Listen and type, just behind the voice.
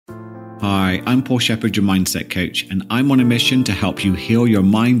Hi, I'm Paul Shepherd, your mindset coach, and I'm on a mission to help you heal your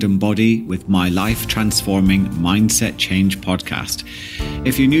mind and body with my life-transforming Mindset Change podcast.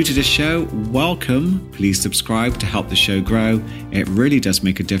 If you're new to the show, welcome. Please subscribe to help the show grow. It really does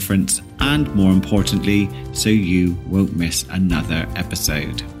make a difference, and more importantly, so you won't miss another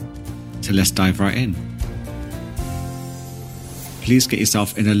episode. So let's dive right in. Please get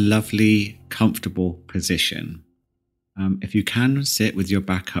yourself in a lovely, comfortable position. If you can sit with your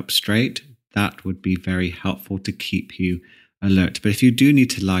back up straight, that would be very helpful to keep you alert. But if you do need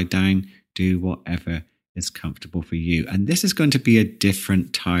to lie down, do whatever is comfortable for you. And this is going to be a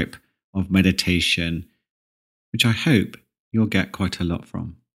different type of meditation, which I hope you'll get quite a lot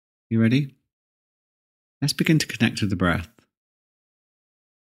from. You ready? Let's begin to connect to the breath.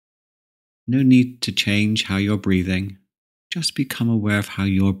 No need to change how you're breathing. Just become aware of how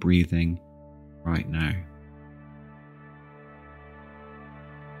you're breathing right now.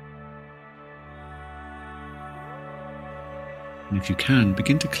 And if you can,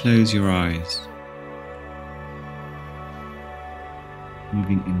 begin to close your eyes,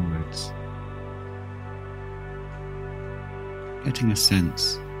 moving inwards, getting a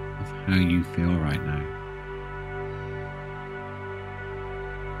sense of how you feel right now.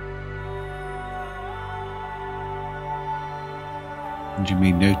 And you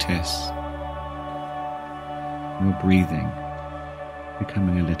may notice your breathing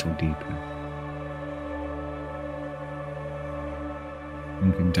becoming a little deeper.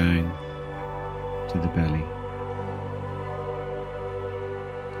 Moving down to the belly.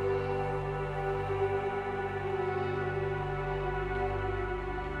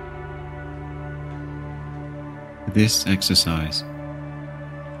 For this exercise, I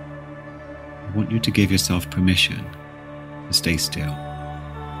want you to give yourself permission to stay still.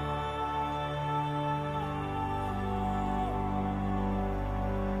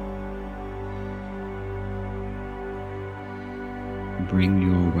 Bring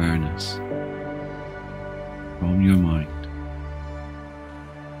your awareness from your mind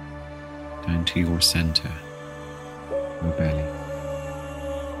down to your center, your belly.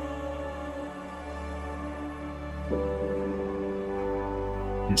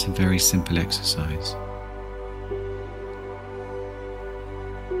 It's a very simple exercise.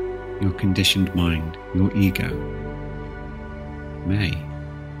 Your conditioned mind, your ego, may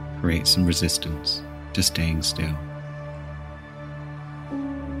create some resistance to staying still.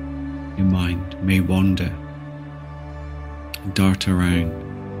 Your mind may wander, dart around,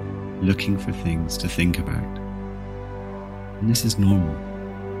 looking for things to think about. And this is normal.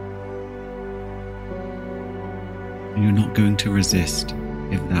 And you're not going to resist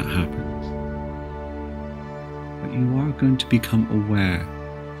if that happens. But you are going to become aware,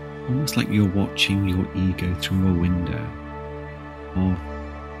 almost like you're watching your ego through a window of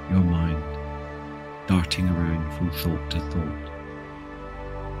your mind, darting around from thought to thought.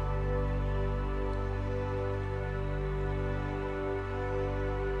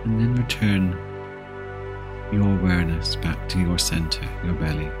 And then return your awareness back to your center, your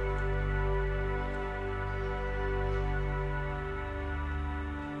belly.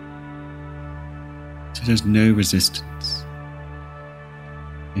 So there's no resistance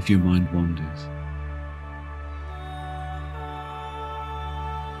if your mind wanders.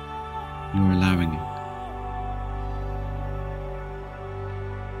 You're allowing it.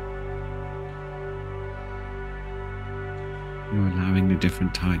 You're allowing the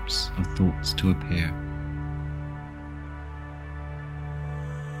different types of thoughts to appear.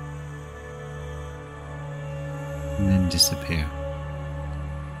 And then disappear.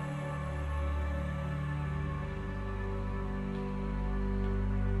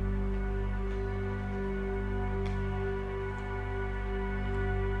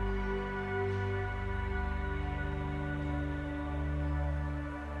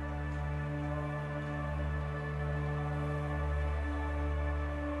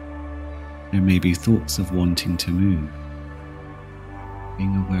 There may be thoughts of wanting to move,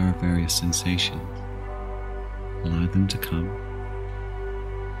 being aware of various sensations. Allow them to come,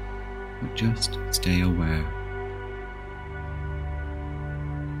 but just stay aware,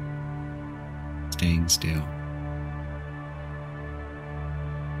 staying still.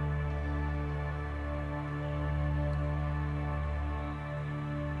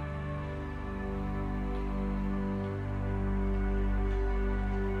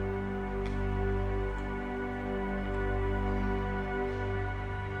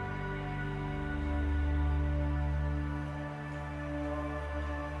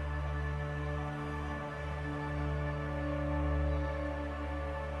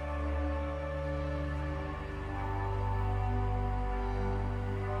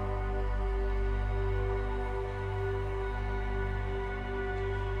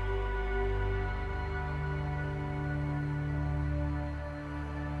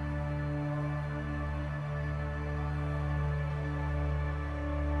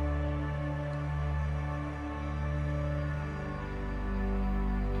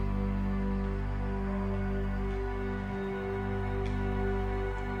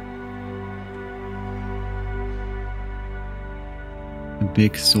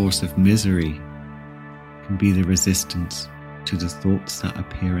 big source of misery can be the resistance to the thoughts that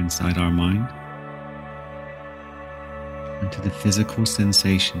appear inside our mind and to the physical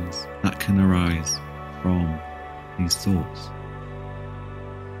sensations that can arise from these thoughts.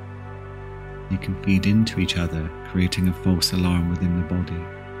 They can feed into each other, creating a false alarm within the body.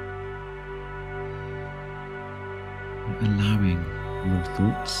 And allowing your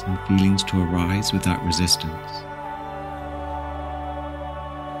thoughts and feelings to arise without resistance.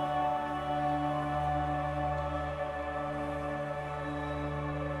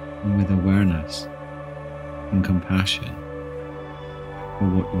 And with awareness and compassion for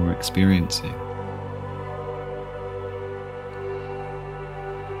what you're experiencing.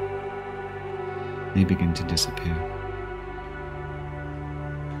 They begin to disappear.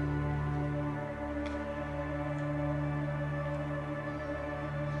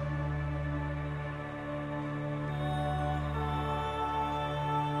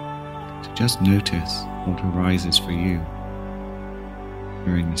 So just notice what arises for you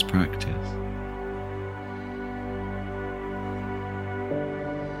during this practice.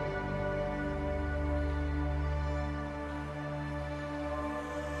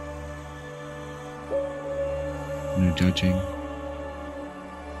 No judging,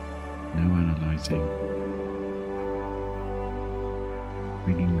 no analyzing,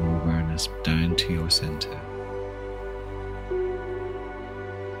 bringing your awareness down to your center.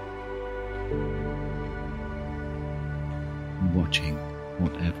 And watching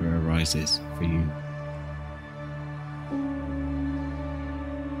whatever arises for you.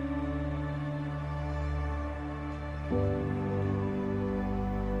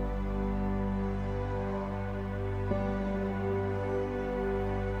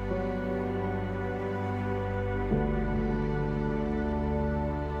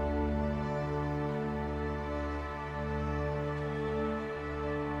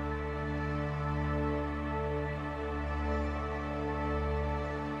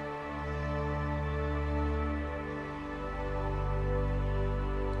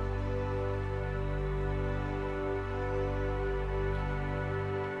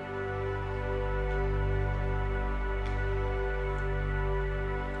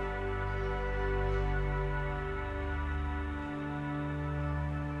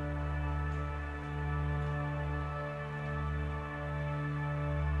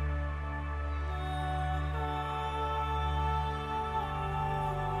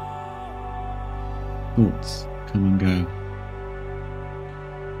 Thoughts come and go.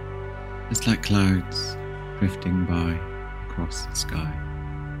 It's like clouds drifting by across the sky.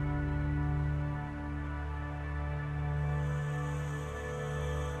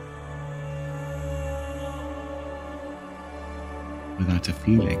 Without a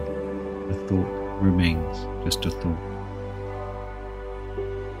feeling, the thought remains just a thought.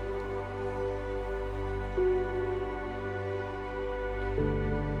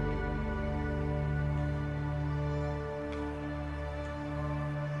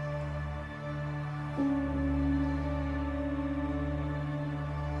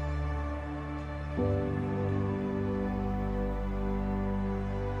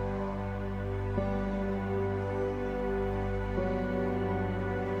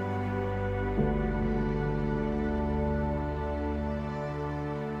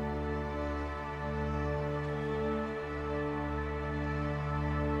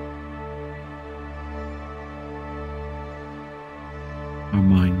 Our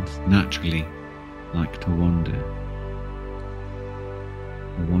minds naturally like to wander.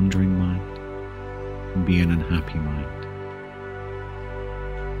 A wandering mind can be an unhappy mind.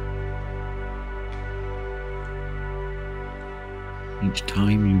 Each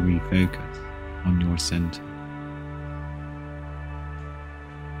time you refocus on your center,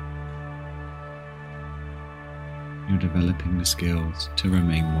 you're developing the skills to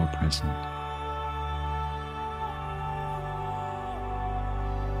remain more present.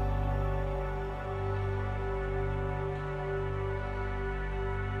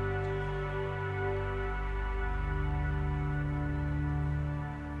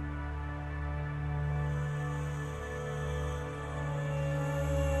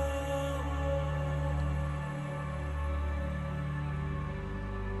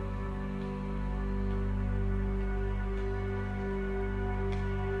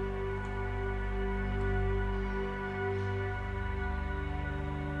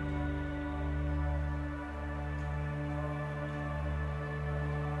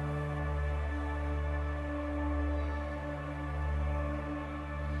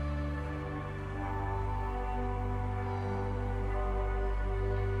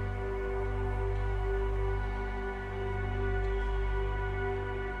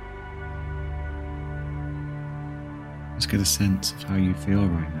 Just get a sense of how you feel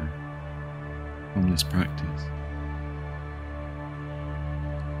right now from this practice.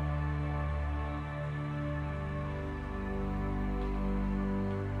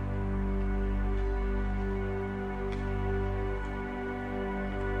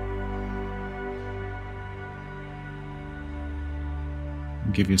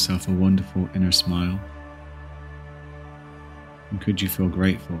 And give yourself a wonderful inner smile. And could you feel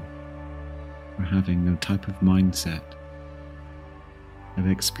grateful for having the type of mindset that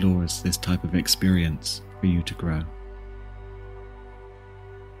explores this type of experience for you to grow?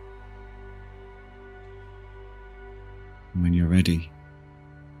 And when you're ready,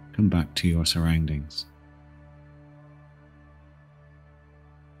 come back to your surroundings.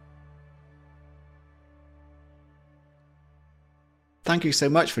 Thank you so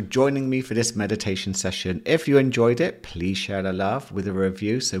much for joining me for this meditation session. If you enjoyed it, please share the love with a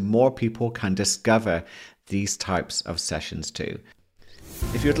review so more people can discover these types of sessions too.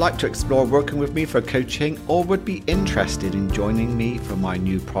 If you'd like to explore working with me for coaching or would be interested in joining me for my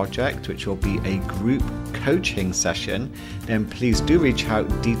new project, which will be a group coaching session, then please do reach out.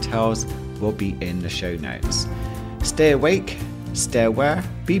 Details will be in the show notes. Stay awake, stay aware,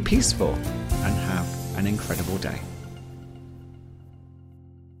 be peaceful, and have an incredible day.